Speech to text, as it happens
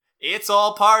It's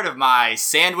all part of my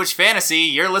sandwich fantasy.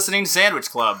 You're listening to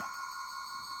Sandwich Club.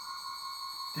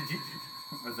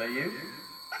 Was that you?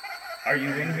 Are you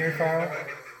in here, Carl?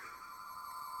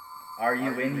 Are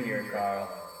you in here, Carl?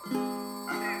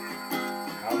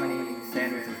 How many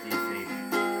sandwiches do you see?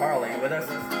 Carl, are you with us?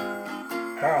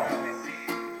 Carl.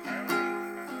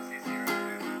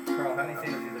 Carl, how many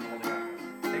sandwiches are you holding up?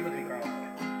 Stay with me, Carl.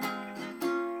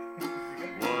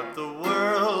 What the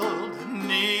world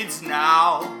needs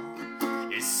now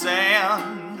is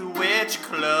Sandwich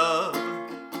Club.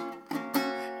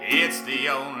 It's the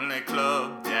only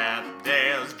club that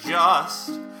there's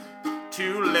just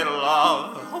too little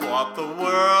of. What the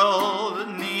world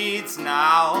needs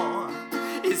now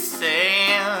is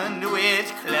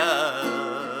Sandwich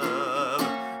Club.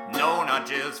 No, not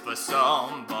just for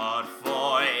some, but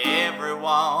for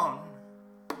everyone.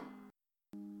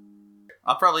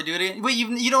 I'll probably do it again. Wait,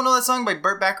 you don't know that song by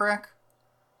Burt Bacharach?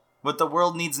 What the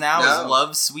world needs now is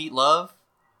love, sweet love?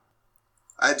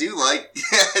 I do like...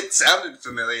 it sounded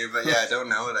familiar, but yeah, I don't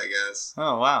know it, I guess.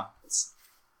 Oh, wow. It's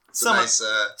a nice...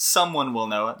 Someone will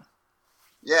know it.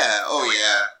 Yeah, oh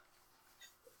yeah.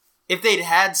 If they'd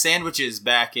had sandwiches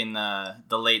back in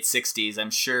the late 60s,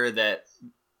 I'm sure that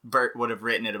Burt would have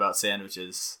written it about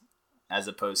sandwiches as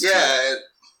opposed to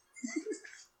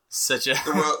such a...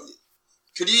 The world...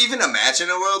 Could you even imagine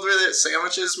a world where the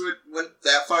sandwiches went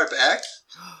that far back?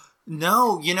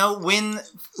 No, you know, when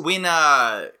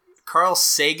Carl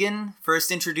Sagan first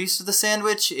introduced the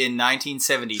sandwich in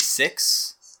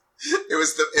 1976... It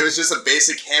was just a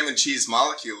basic ham and cheese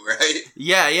molecule, right?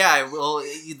 Yeah. Well,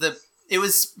 it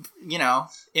was, you know,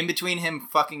 in between him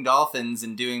fucking dolphins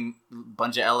and doing a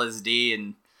bunch of LSD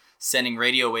and sending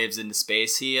radio waves into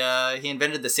space, he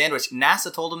invented the sandwich.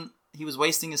 NASA told him he was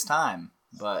wasting his time,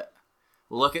 but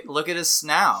look at us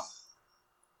now.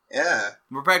 Yeah,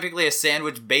 we're practically a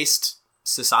sandwich-based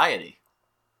society.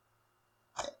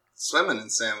 Swimming in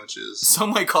sandwiches.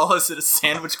 Some might call us a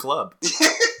sandwich club.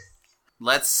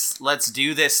 Let's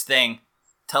do this thing.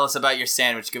 Tell us about your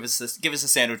sandwich. Give us a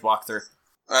sandwich walkthrough.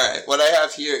 All right, what I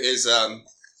have here is I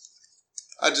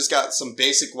just got some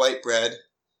basic white bread,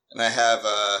 and I have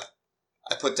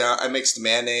I mixed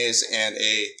mayonnaise and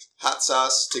a hot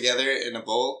sauce together in a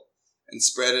bowl and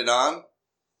spread it on.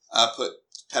 I put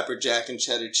pepper jack and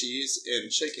cheddar cheese and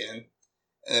chicken,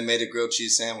 and then made a grilled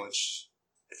cheese sandwich.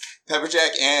 Pepper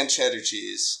jack and cheddar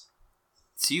cheese.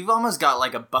 So you've almost got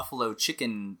like a buffalo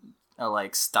chicken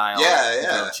style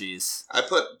grilled cheese. I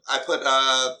put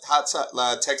hot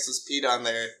sauce, Texas Pete on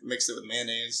there, mixed it with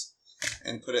mayonnaise,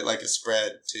 and put it like a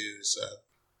spread too. So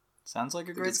sounds like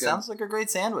a great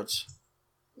sandwich.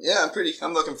 Yeah,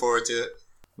 I'm looking forward to it.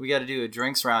 We got to do a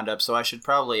drinks roundup, so I should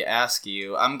probably ask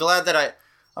you. I'm glad that I.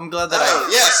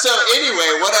 Yeah. So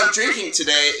anyway, what I'm drinking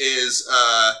today is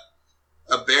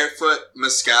a Barefoot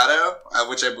Moscato,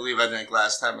 which I believe I drank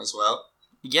last time as well.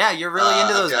 Yeah, you're really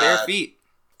into those bare feet.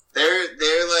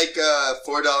 They're like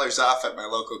 $4 off at my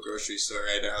local grocery store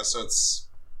right now, so it's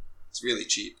really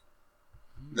cheap.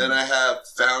 Then I have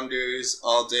Founders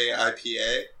All Day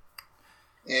IPA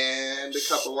and a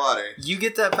cup of water. You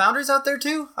get that Founders out there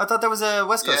too? I thought that was a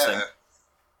West Coast thing.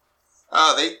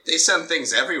 Oh, they send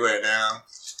things everywhere now.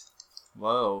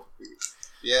 Whoa.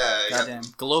 Yeah. Goddamn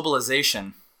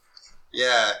globalization.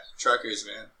 Yeah, truckers,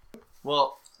 man.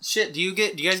 Well, shit. Do you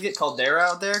guys get Caldera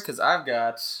out there? Because I've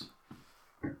got.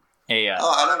 Hey, I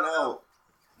don't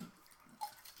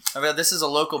know. This is a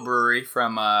local brewery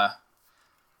from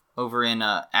over in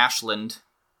Ashland,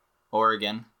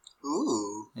 Oregon.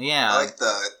 Ooh. Yeah. I like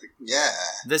yeah.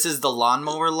 This is the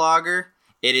Lawnmower Lager.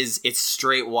 It's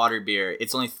straight water beer.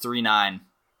 It's only 3.9.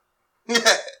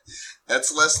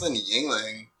 That's less than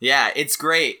Yingling. Yeah, it's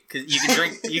great cuz you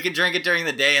can drink it during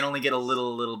the day and only get a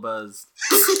little buzz.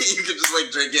 You can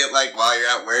just drink it while you're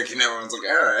at work and everyone's like,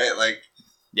 "All right,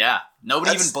 yeah,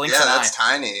 nobody even blinks an eye. Yeah, that's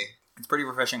tiny. It's pretty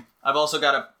refreshing. I've also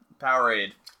got a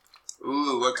Powerade.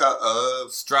 Ooh, what kind?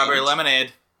 Strawberry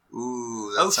lemonade.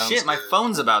 Ooh, that sounds shit, good. my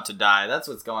phone's about to die. That's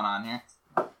what's going on here.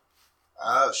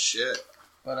 Oh shit.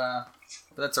 But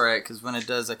that's all right cuz when it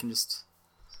does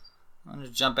I'm going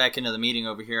to jump back into the meeting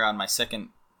over here on my second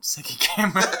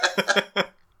camera.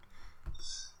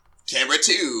 Camera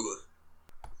 2.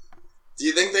 Do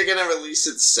you think they're going to release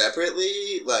it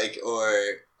separately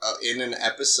or in an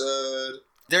episode?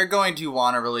 They're going to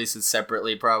want to release it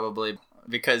separately probably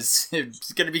because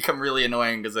it's going to become really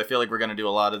annoying because I feel like we're going to do a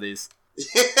lot of these.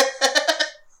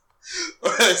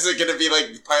 Or is it going to be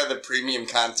part of the premium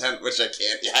content which I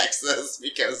can't access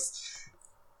because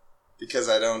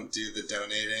I don't do the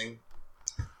donating?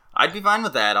 I'd be fine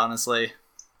with that, honestly.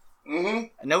 Mm-hmm.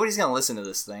 Nobody's going to listen to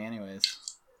this thing anyways.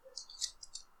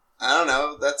 I don't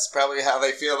know. That's probably how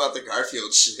they feel about the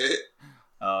Garfield shit.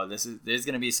 Oh, there's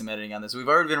gonna be some editing on this. We've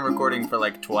already been recording for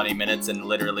like 20 minutes and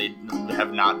literally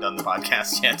have not done the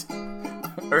podcast yet.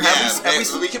 Or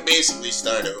we can basically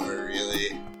start over,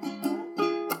 really.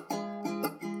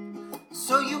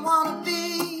 So you wanna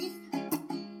be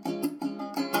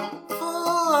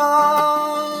full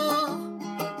of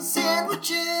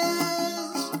sandwiches?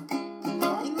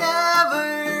 You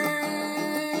never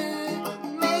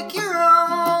make your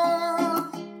own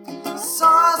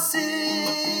sauces,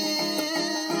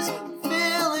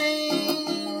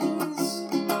 fillings.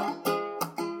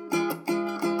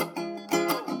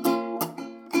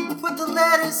 Put the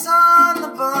lettuce on the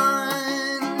bun.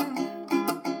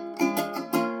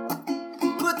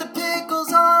 Put the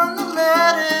pickles on the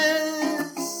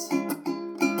lettuce.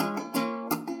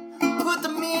 Put the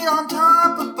meat on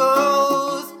top of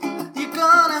both. You're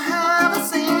gonna have a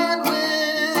sandwich.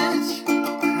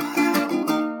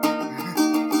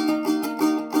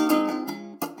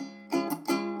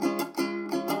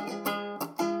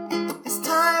 It's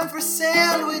time for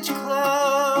Sandwich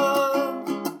Club.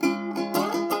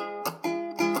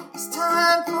 It's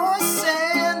time for a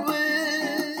sandwich.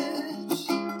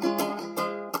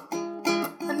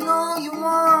 I know you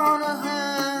wanna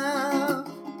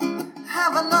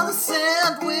have another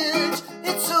sandwich.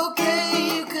 It's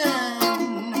okay, you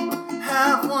can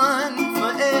have one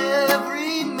for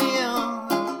every meal.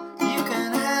 You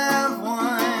can have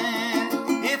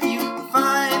one if you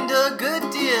find a good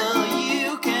deal.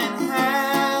 You can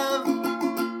have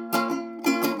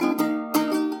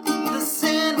the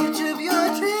sandwich of your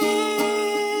dreams.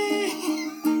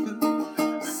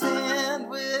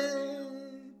 Sandwich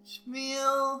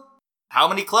meal. How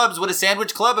many clubs would a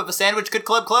sandwich club if a sandwich could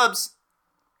club clubs?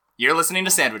 You're listening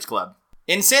to Sandwich Club.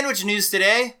 In sandwich news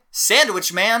today,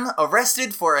 Sandwich Man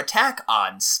arrested for attack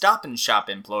on Stop and Shop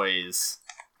employees.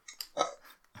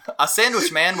 A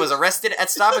sandwich man was arrested at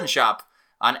Stop and Shop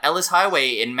on Ellis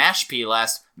Highway in Mashpee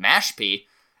Mashpee?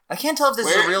 I can't tell if this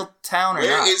is a real town or not.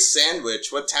 Where is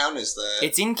Sandwich? What town is that?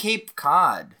 It's in Cape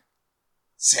Cod.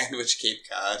 Sandwich, Cape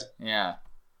Cod. Yeah.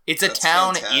 It's a That's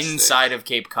town fantastic. inside of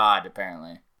Cape Cod,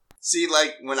 apparently. See,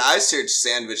 like, when I search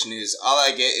sandwich news, all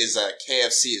I get is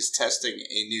KFC is testing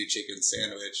a new chicken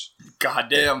sandwich.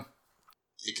 Goddamn.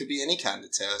 It could be any kind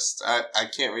of test. I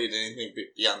can't read anything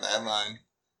beyond the headline.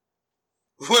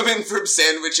 Women from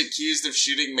Sandwich accused of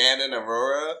shooting man in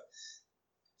Aurora.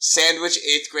 Sandwich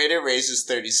 8th grader raises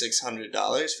 $3,600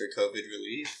 for COVID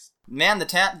relief. Man, the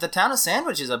town of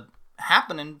Sandwich is a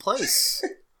happening place.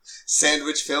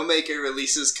 Sandwich filmmaker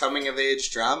releases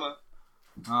coming-of-age drama.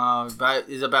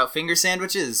 Is about finger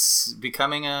sandwiches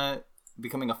becoming a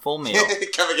full meal.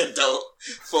 Becoming adult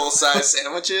full-size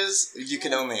sandwiches? You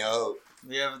can only hope.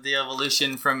 We have the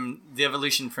evolution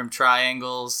from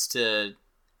triangles to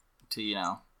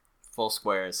full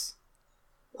squares.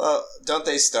 Well, don't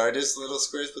they start as little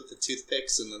squares with the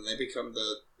toothpicks and then they become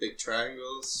the big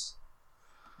triangles?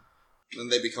 Then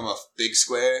they become a big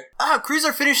square? Crews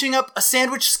are finishing up a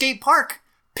sandwich skate park.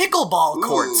 Pickleball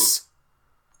courts.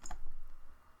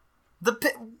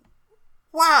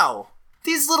 Wow.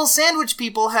 These little sandwich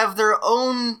people have their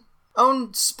own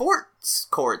sports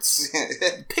courts.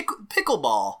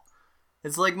 Pickleball.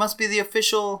 It's like, must be the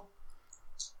official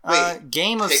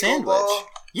game of sandwich.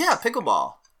 Yeah,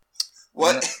 pickleball.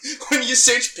 What? When you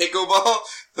search pickleball,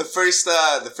 the first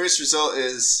result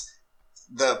is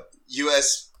the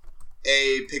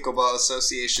USA Pickleball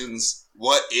Association's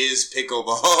 "What is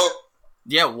pickleball?"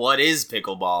 Yeah, what is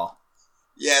pickleball?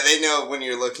 Yeah, they know when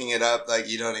you're looking it up, like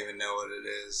you don't even know what it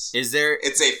is. Is there?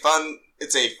 It's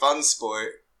a fun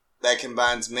sport that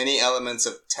combines many elements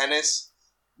of tennis,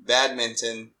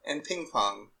 badminton, and ping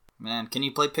pong. Man, can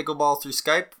you play pickleball through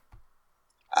Skype?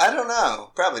 I don't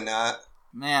know. Probably not.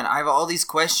 Man, I have all these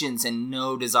questions and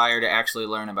no desire to actually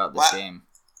learn about this game.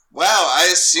 Wow, I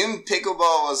assumed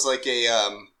pickleball was like a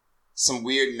some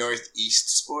weird northeast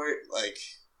sport, like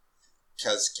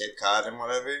because Cape Cod and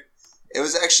whatever. It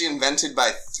was actually invented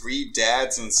by 3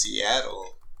 dads in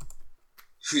Seattle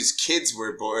whose kids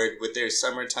were bored with their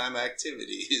summertime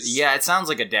activities. Yeah, it sounds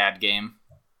like a dad game.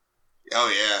 Oh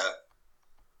yeah,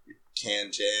 can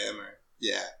jam or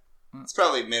yeah. It's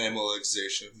probably minimal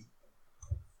exertion.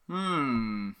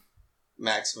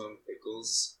 Maximum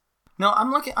pickles. No,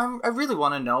 I'm looking. I really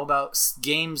want to know about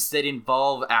games that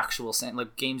involve actual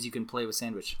like games you can play with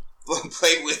sandwich.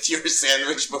 Play with your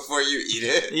sandwich before you eat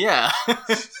it. Yeah.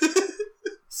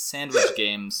 Sandwich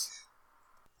games.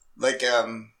 Like I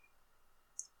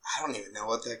don't even know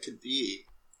what that could be.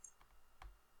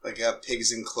 Like a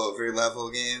Pigs in Clover level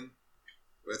game,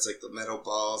 where it's like the metal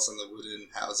balls and the wooden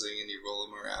housing, and you roll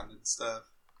them around and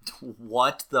stuff.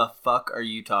 What the fuck are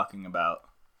you talking about?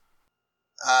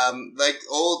 Like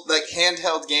old, like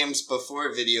handheld games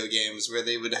before video games, where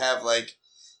they would have like,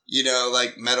 you know,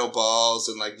 like metal balls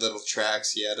and like little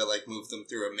tracks. You had to like move them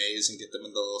through a maze and get them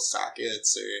in the little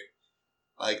sockets, or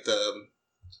like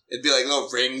it'd be like little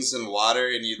rings in water,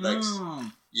 and you'd like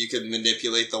you could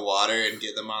manipulate the water and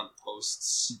get them on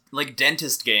posts. Like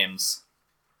dentist games.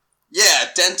 Yeah,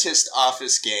 dentist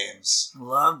office games.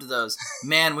 Loved those.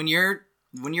 Man, when you're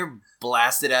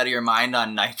blasted out of your mind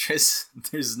on nitrous,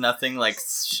 there's nothing like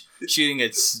shooting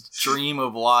a stream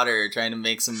of water trying to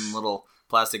make some little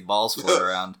plastic balls float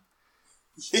around.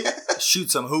 Yeah.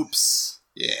 Shoot some hoops.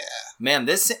 Yeah. Man,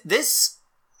 this this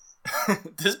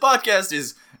podcast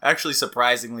is actually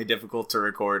surprisingly difficult to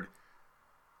record.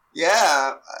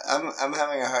 Yeah, I'm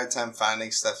having a hard time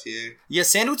finding stuff here. Yeah,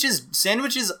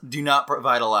 sandwiches do not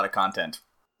provide a lot of content.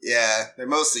 Yeah, they're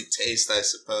mostly taste, I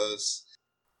suppose.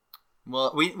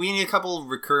 Well, we need a couple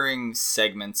recurring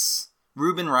segments.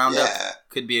 Reuben Roundup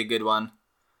could be a good one.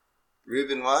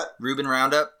 Reuben what? Reuben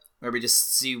Roundup, where we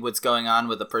just see what's going on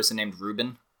with a person named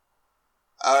Reuben.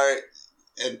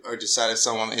 Or decide if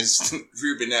someone is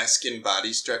Reuben-esque in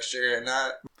body structure or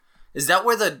not. Is that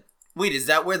where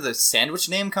the sandwich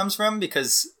name comes from?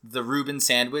 Because the Reuben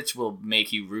sandwich will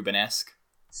make you Reuben-esque?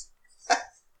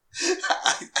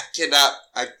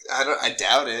 I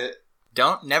doubt it.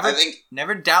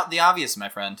 Never doubt the obvious, my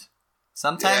friend.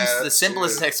 Sometimes the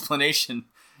simplest true. explanation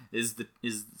is the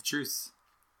truth.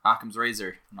 Occam's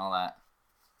razor and all that.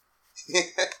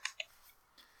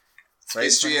 Right.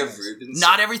 History of Reuben.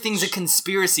 Not everything's a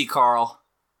conspiracy, Carl.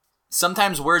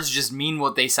 Sometimes words just mean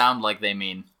what they sound like they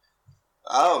mean.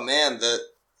 Oh man,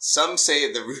 some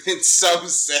say the Reuben. Some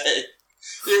say.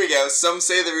 Here we go. Some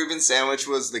say the Reuben sandwich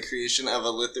was the creation of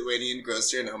a Lithuanian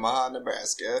grocer in Omaha,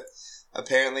 Nebraska.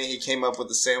 Apparently, he came up with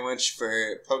the sandwich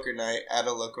for poker night at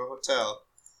a local hotel.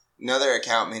 Another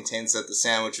account maintains that the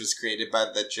sandwich was created by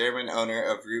the German owner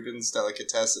of Reuben's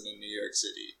Delicatessen in New York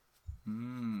City.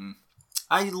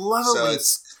 I love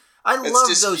those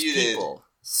people.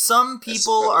 Some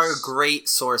people are a great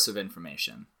source of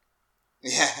information.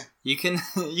 Yeah. You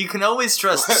can always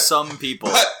trust some people.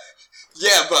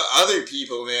 But other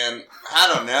people, man,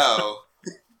 I don't know.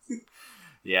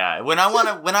 Yeah, when I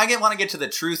want to get to the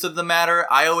truth of the matter,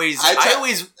 I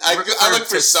look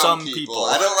for some people.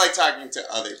 I don't like talking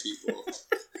to other people.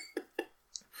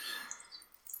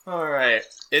 All right,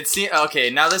 okay.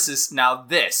 Now this is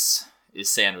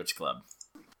Sandwich Club.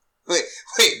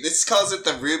 Wait, this calls it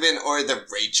the Reuben or the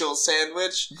Rachel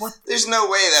sandwich? What? There's no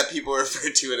way that people refer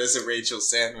to it as a Rachel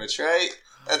sandwich, right?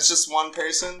 That's just one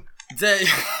person? That's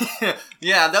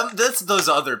those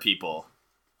other people.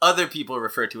 Other people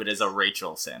refer to it as a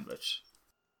Rachel sandwich.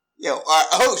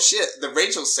 Oh shit, the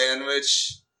Rachel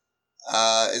sandwich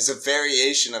is a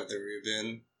variation of the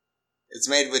Reuben. It's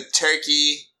made with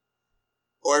turkey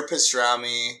or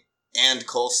pastrami and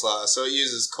coleslaw, so it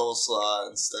uses coleslaw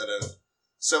instead of...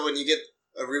 So when you get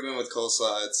a Reuben with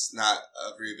coleslaw, it's not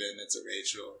a Reuben, it's a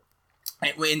Rachel.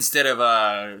 Instead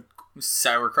of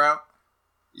sauerkraut?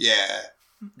 Yeah.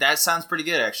 That sounds pretty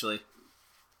good, actually.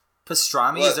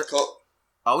 Pastrami? What? Is there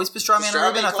always pastrami on a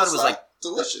Reuben? I thought it was like...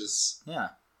 delicious. Yeah.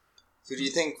 Who do you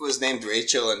think was named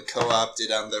Rachel and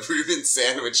co-opted on the Reuben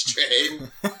sandwich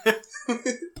train?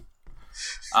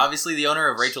 Obviously the owner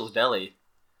of Rachel's Deli.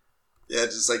 Yeah,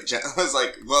 just like, I was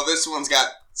like, well, this one's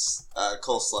got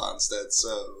coleslaw instead,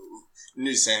 so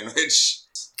new sandwich.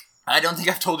 I don't think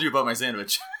I've told you about my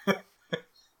sandwich.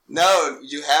 No,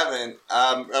 you haven't.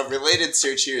 A related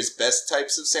search here is best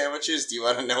types of sandwiches. Do you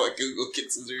want to know what Google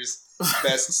considers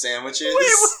best sandwiches?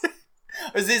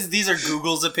 Wait. These are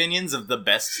Google's opinions of the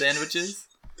best sandwiches?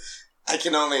 I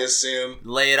can only assume.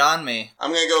 Lay it on me.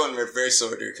 I'm going to go in reverse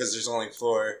order because there's only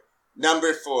 4.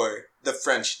 Number 4, the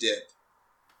French dip.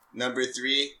 Number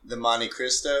 3, the Monte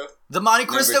Cristo. The Monte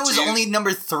Cristo is only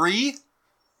number 3?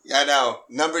 Yeah, I know.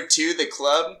 Number 2, the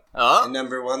Club. Oh. And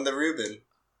number 1, the Reuben.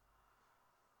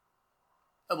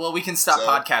 Well, we can stop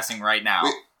podcasting right now.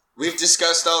 We've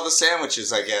discussed all the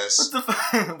sandwiches, I guess.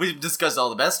 We've discussed all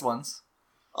the best ones.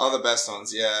 All the best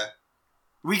ones, yeah.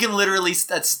 We can literally...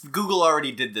 Google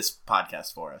already did this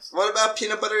podcast for us. What about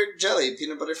peanut butter jelly,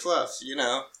 peanut butter fluff, you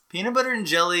know? Peanut butter and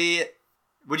jelly...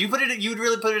 Would you put it? You would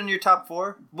really put it in your top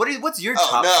 4? What's your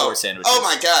top 4 sandwiches? Oh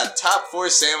my god, top 4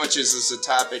 sandwiches is a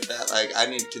topic that I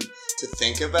need to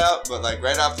think about. But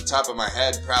right off the top of my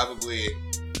head, probably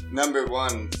number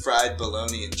 1, fried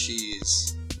bologna and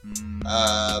cheese.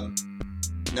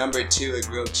 Number 2, a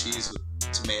grilled cheese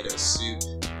with tomato soup.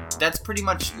 That's pretty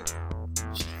much.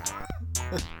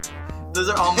 Those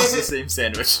are almost the same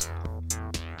sandwich.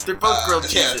 They're both grilled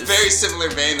Yeah, cheeses. very similar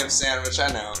vein of sandwich, I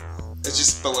know. It's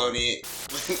just bologna,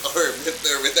 or with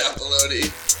or without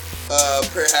bologna.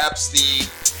 Perhaps the,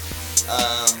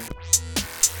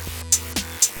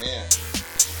 man,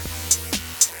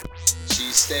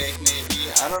 cheesesteak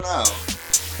maybe? I don't know. A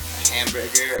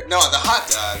hamburger? No, the hot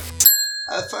dog.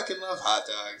 I fucking love hot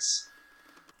dogs.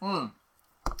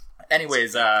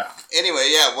 Anyways, Anyway,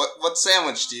 yeah, what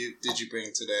sandwich did you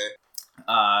bring today?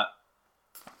 I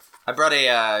brought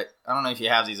I don't know if you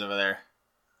have these over there.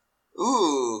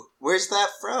 Ooh, where's that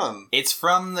from? It's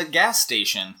from the gas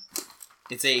station.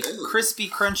 It's a Ooh. crispy,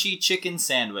 crunchy chicken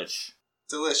sandwich.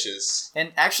 Delicious.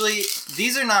 And actually,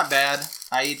 these are not bad.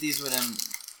 I eat these when I'm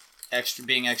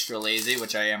being extra lazy,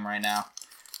 which I am right now.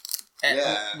 And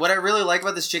Yeah. what I really like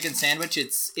about this chicken sandwich,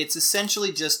 it's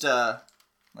essentially just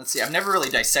let's see, I've never really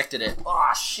dissected it.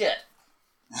 Oh shit.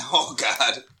 Oh,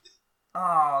 God.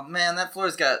 Oh man, that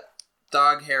floor's got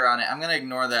dog hair on it. I'm gonna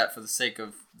ignore that for the sake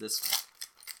of this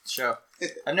show.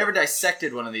 I've never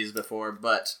dissected one of these before,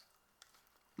 but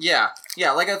yeah,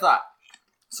 like I thought.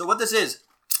 So what this is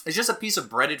just a piece of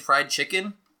breaded fried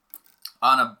chicken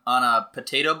on a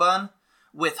potato bun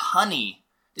with honey.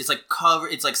 It's like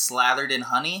it's like slathered in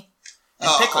honey. And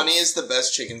pickles. Honey is the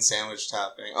best chicken sandwich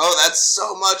topping. Oh, that's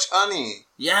so much honey.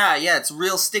 Yeah, it's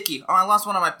real sticky. Oh, I lost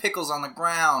one of my pickles on the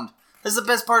ground. That's the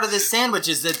best part of this sandwich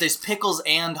is that there's pickles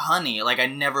and honey. Like, I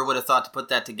never would have thought to put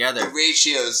that together. The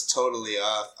ratio's totally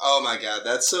off. Oh my god,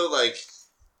 that's so like...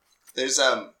 There's,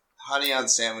 honey on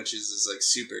sandwiches is like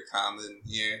super common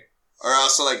here. Or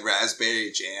also like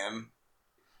raspberry jam.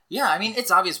 Yeah, I mean,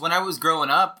 it's obvious. When I was growing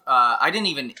up, I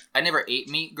never ate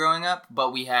meat growing up,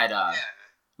 but we had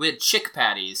chick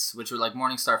patties, which were like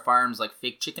Morningstar Farms, like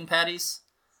fake chicken patties.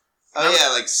 Oh yeah,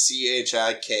 like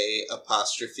CHIK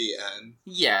apostrophe N.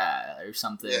 Yeah, or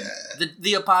something. Yeah.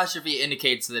 The apostrophe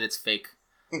indicates that it's fake.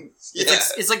 Yeah.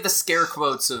 It's like the scare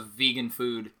quotes of vegan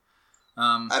food.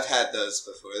 I've had those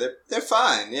before. They're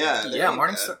fine. Yeah. Yeah,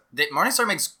 Morningstar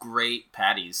makes great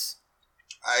patties.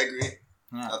 I agree.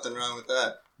 Yeah. Nothing wrong with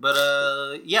that.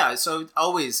 But yeah. So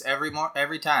always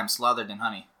every time slathered in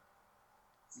honey.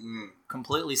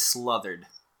 Completely slathered.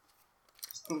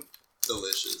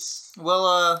 Delicious.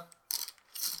 Well,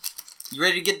 you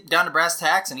ready to get down to brass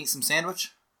tacks and eat some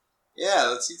sandwich? Yeah,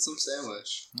 let's eat some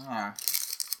sandwich. Yeah.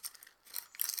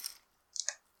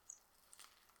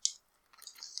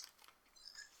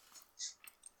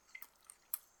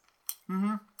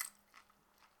 Mm-hmm.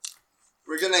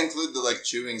 We're gonna include the like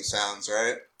chewing sounds,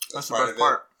 right? That's the best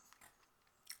part.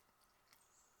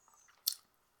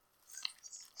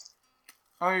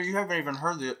 Oh, you haven't even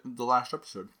heard the last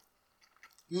episode.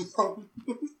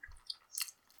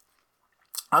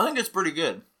 I think it's pretty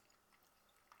good.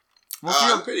 We'll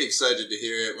see I'm pretty excited to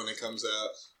hear it when it comes out.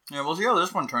 Yeah, we'll see how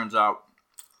this one turns out.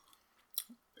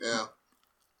 Yeah.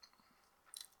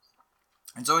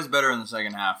 It's always better in the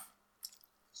second half.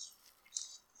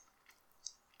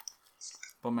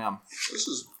 But man,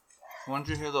 once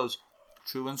you hear those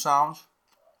chewing sounds,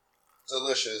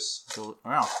 delicious.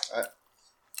 Yeah.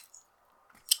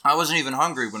 I wasn't even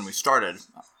hungry when we started.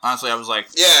 Honestly, I was like...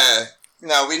 Yeah.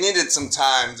 No, we needed some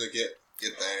time to get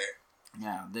there.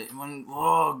 Yeah. When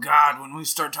we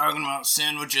start talking about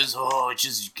sandwiches, it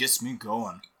just gets me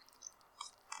going.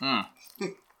 I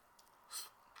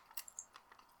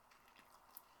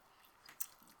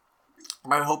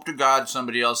hope to God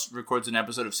somebody else records an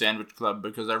episode of Sandwich Club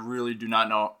because I really do not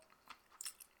know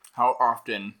how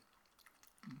often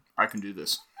I can do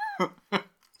this.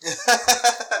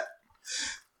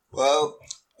 Well,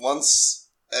 once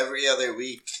every other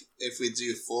week, if we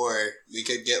do 4, we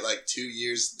could get like 2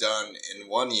 years done in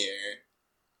 1 year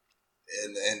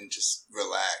and then just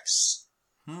relax.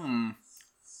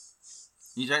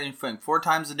 You think 4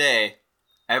 times a day,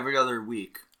 every other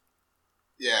week.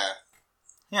 Yeah.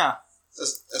 Yeah.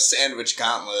 A sandwich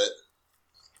gauntlet.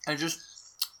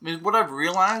 What I've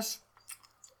realized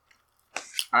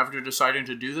after deciding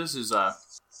to do this is I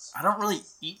don't really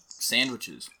eat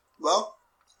sandwiches. Well,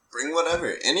 bring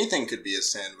whatever. Anything could be a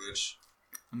sandwich.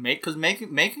 Because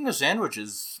making a sandwich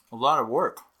is a lot of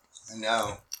work. I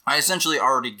know. I essentially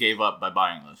already gave up by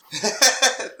buying this.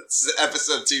 It's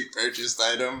episode 2 purchased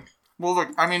item. Well,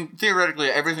 look, I mean, theoretically,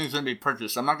 everything's going to be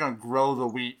purchased. I'm not going to grow the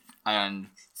wheat and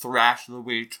thrash the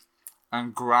wheat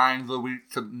and grind the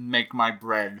wheat to make my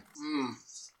bread.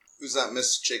 Who's that,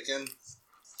 Miss Chicken?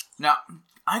 Now,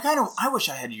 I wish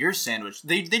I had your sandwich.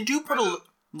 They do put a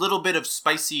little bit of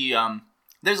spicy,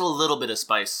 there's a little bit of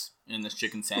spice in this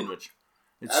chicken sandwich.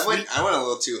 I went a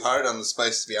little too hard on the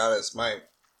spice, to be honest. My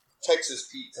Texas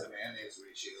Pete to mayonnaise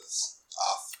ratio is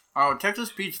off. Oh,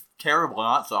 Texas Pete's terrible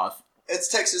hot sauce. It's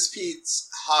Texas Pete's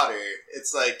hotter.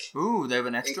 It's like Ooh, they have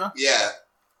an extra? yeah.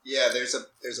 There's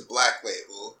a black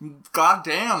label. God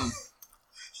damn.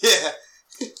 Yeah,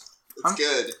 it's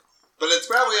good, but it's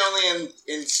probably only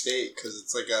in state because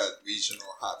it's like a regional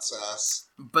hot sauce.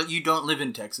 But you don't live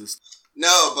in Texas.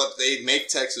 No, but they make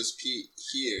Texas Pete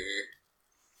here.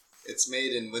 It's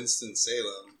made in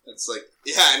Winston-Salem. It's like,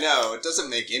 yeah, I know. It doesn't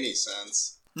make any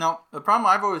sense. No, the problem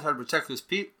I've always had with Texas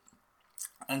Pete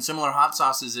and similar hot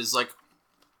sauces is like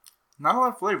not a lot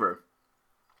of flavor.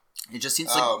 It just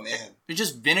seems like man, it's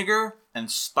just vinegar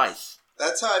and spice.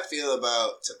 that's how I feel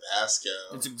about Tabasco.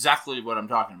 It's exactly what I'm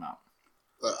talking about.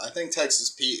 But I think Texas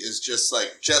Pete is just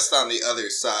on the other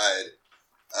side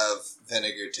of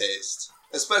vinegar taste,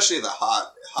 especially the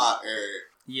hotter.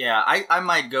 Yeah, I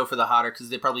might go for the hotter because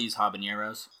they probably use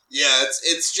habaneros. Yeah,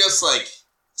 it's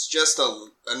just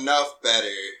enough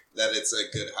better that it's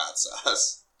a good hot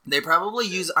sauce. They probably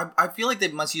use. I feel like they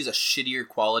must use a shittier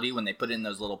quality when they put it in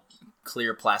those little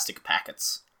clear plastic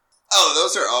packets. Oh,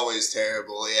 those are always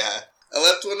terrible. Yeah, I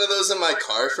left one of those in my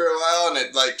car for a while, and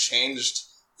it like changed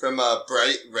from a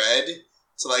bright red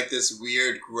to like this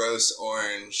weird, gross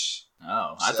orange.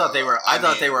 Oh, I thought they were. I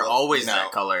thought they were always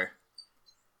that color.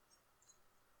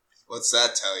 What's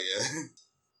that tell you?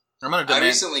 I'm gonna demand. I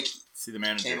recently see the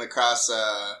manager. Came across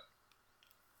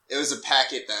it was a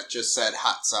packet that just said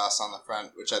hot sauce on the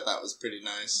front, which I thought was pretty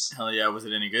nice. Hell yeah, was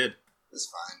it any good? It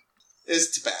was fine.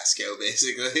 It's Tabasco,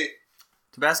 basically.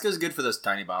 Tabasco's good for those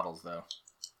tiny bottles, though.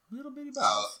 Little bitty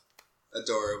bottles.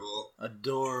 Adorable.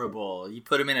 Adorable. You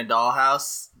put them in a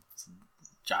dollhouse, it's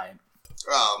giant.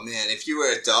 Oh, man, if you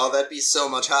were a doll, that'd be so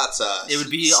much hot sauce. It would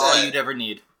be all you'd ever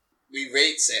need. We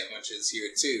rate sandwiches here,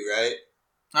 too, right?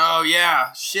 Oh,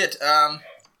 yeah. Shit.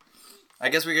 I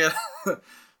guess we got...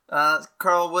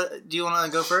 Carl, what do you want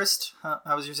to go first?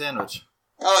 How was your sandwich?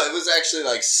 Oh, it was actually,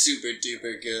 like, super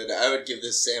duper good. I would give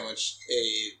this sandwich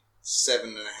a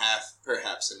 7.5,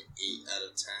 perhaps an 8 out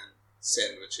of 10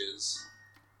 sandwiches.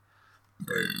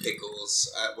 Or pickles.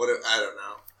 I don't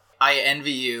know. I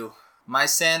envy you. My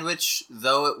sandwich,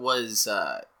 though it was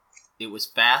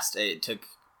fast.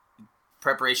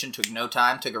 Preparation took no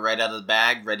time. Took it right out of the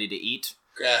bag, ready to eat.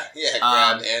 Grab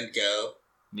and go.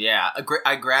 Yeah,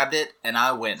 I grabbed it and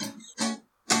I went.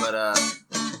 But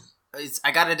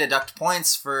I got to deduct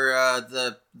points for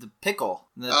the pickle.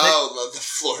 The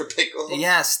floor pickle.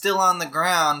 Yeah, still on the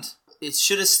ground. It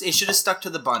should have stuck to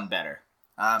the bun better.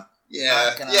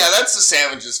 Yeah, that's the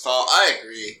sandwich's fault. I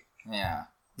agree. Yeah.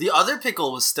 The other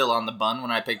pickle was still on the bun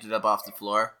when I picked it up off the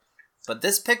floor. But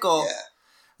this pickle,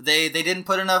 they didn't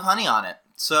put enough honey on it.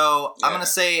 So I'm going to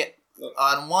say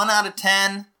on 1 out of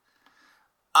 10,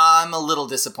 I'm a little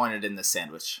disappointed in this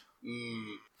sandwich.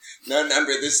 No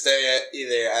number this day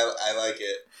either. I like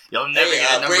it. You'll never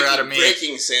get a number out of me.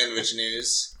 Breaking sandwich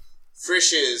news.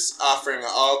 Frisch's offering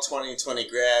all 2020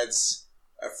 grads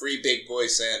a free Big Boy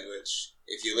sandwich.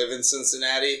 If you live in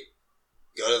Cincinnati,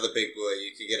 go to the Big Boy.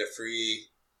 You can get a free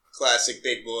classic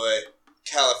Big Boy,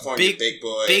 California Big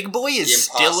Boy. Big Boy is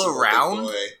still around? Big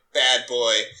Boy, Bad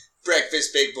Boy,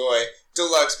 Breakfast Big Boy,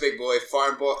 Deluxe Big Boy,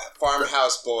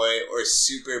 Farmhouse Boy, or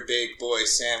Super Big Boy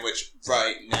sandwich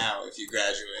right now if you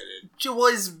graduated.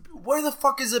 Boys, where the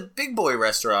fuck is a Big Boy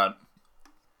restaurant?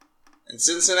 In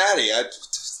Cincinnati.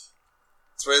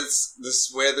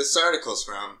 That's where this article's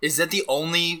from. Is that the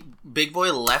only Big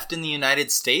Boy left in the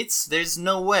United States? There's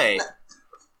no way.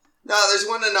 No, there's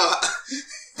one in Ohio.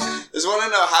 There's one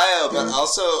in Ohio, but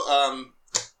also,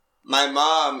 my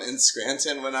mom in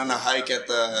Scranton went on a hike at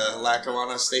the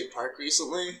Lackawanna State Park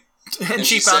recently. And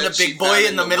she found a Big Boy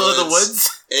in the middle of the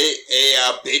woods?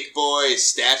 A Big Boy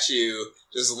statue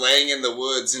just laying in the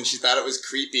woods, and she thought it was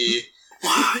creepy.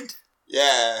 What?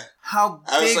 Yeah. How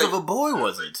big of a boy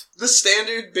was it? The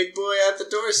standard Big Boy at the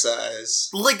door size.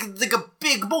 Like a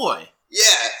big boy?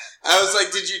 Yeah. I was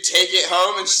like, did you take it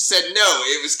home? And she said, no,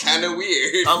 it was kind of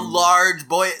weird. A large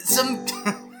boy.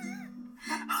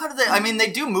 How do they... I mean,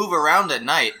 they do move around at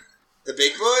night. The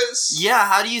big boys? Yeah,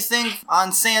 how do you think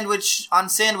on Sandwich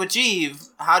Eve,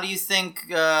 how do you think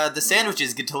the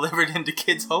sandwiches get delivered into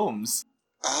kids' homes?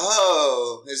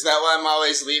 Oh, is that why I'm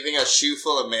always leaving a shoe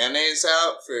full of mayonnaise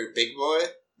out for Big Boy?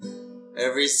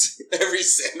 Every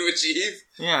Sandwich Eve?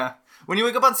 Yeah. When you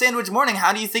wake up on sandwich morning,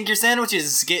 how do you think your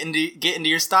sandwiches get into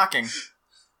your stocking?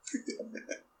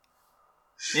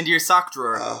 Into your sock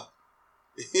drawer.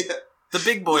 Yeah. The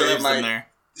Big Boy lives in there.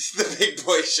 The Big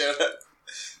Boy showed up.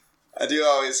 I do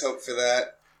always hope for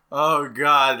that. Oh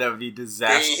god, that would be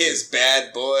disastrous. Bringing his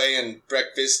Bad Boy and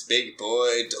Breakfast Big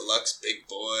Boy, Deluxe Big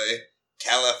Boy,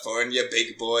 California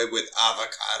Big Boy with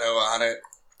avocado on it.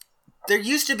 There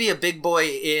used to be a Big Boy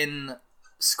in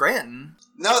Scranton.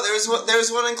 No, there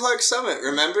was one in Clark Summit.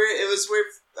 Remember, it was where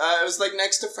it was like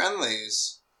next to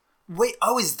Friendly's. Wait,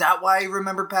 is that why I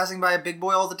remember passing by a Big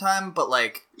Boy all the time? But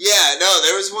like, yeah, no,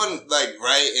 there was one like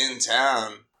right in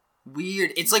town.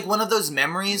 Weird. It's like one of those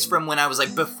memories from when I was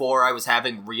like before I was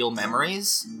having real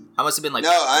memories. I must have been like...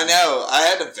 No, I know. I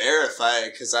had to verify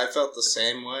it because I felt the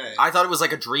same way. I thought it was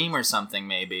like a dream or something,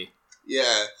 maybe.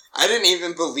 Yeah. I didn't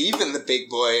even believe in the Big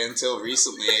Boy until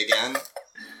recently again.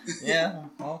 Yeah.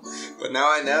 Well. But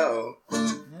now I know.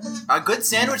 A good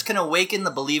sandwich can awaken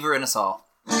the believer in us all.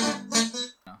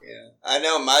 Yeah. I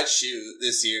know my shoot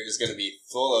this year is going to be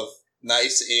full of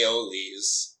nice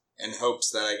aiolis in hopes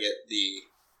that I get the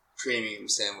premium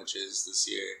sandwiches this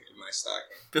year in my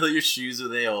stocking. Fill your shoes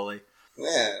with aioli.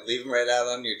 Yeah, leave them right out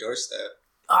on your doorstep.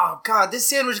 Oh, God, this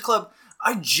sandwich club...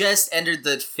 I just entered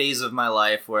the phase of my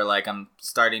life where, like, I'm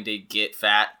starting to get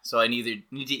fat, so I need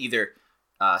to either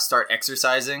start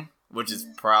exercising, which is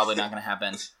probably not going to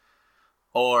happen,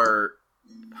 or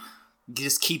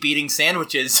just keep eating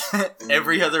sandwiches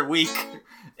every other week.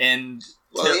 And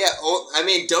well, yeah, I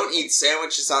mean, don't eat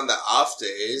sandwiches on the off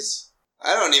days.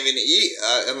 I don't even eat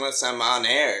unless I'm on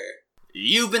air.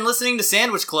 You've been listening to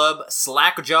Sandwich Club,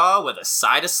 slack jaw with a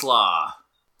side of slaw.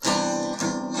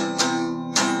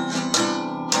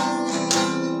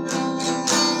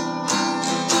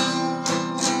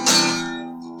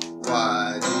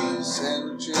 Why do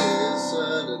sandwiches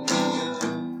suddenly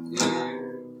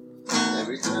appear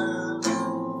every time?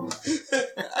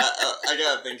 I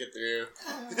gotta think it through.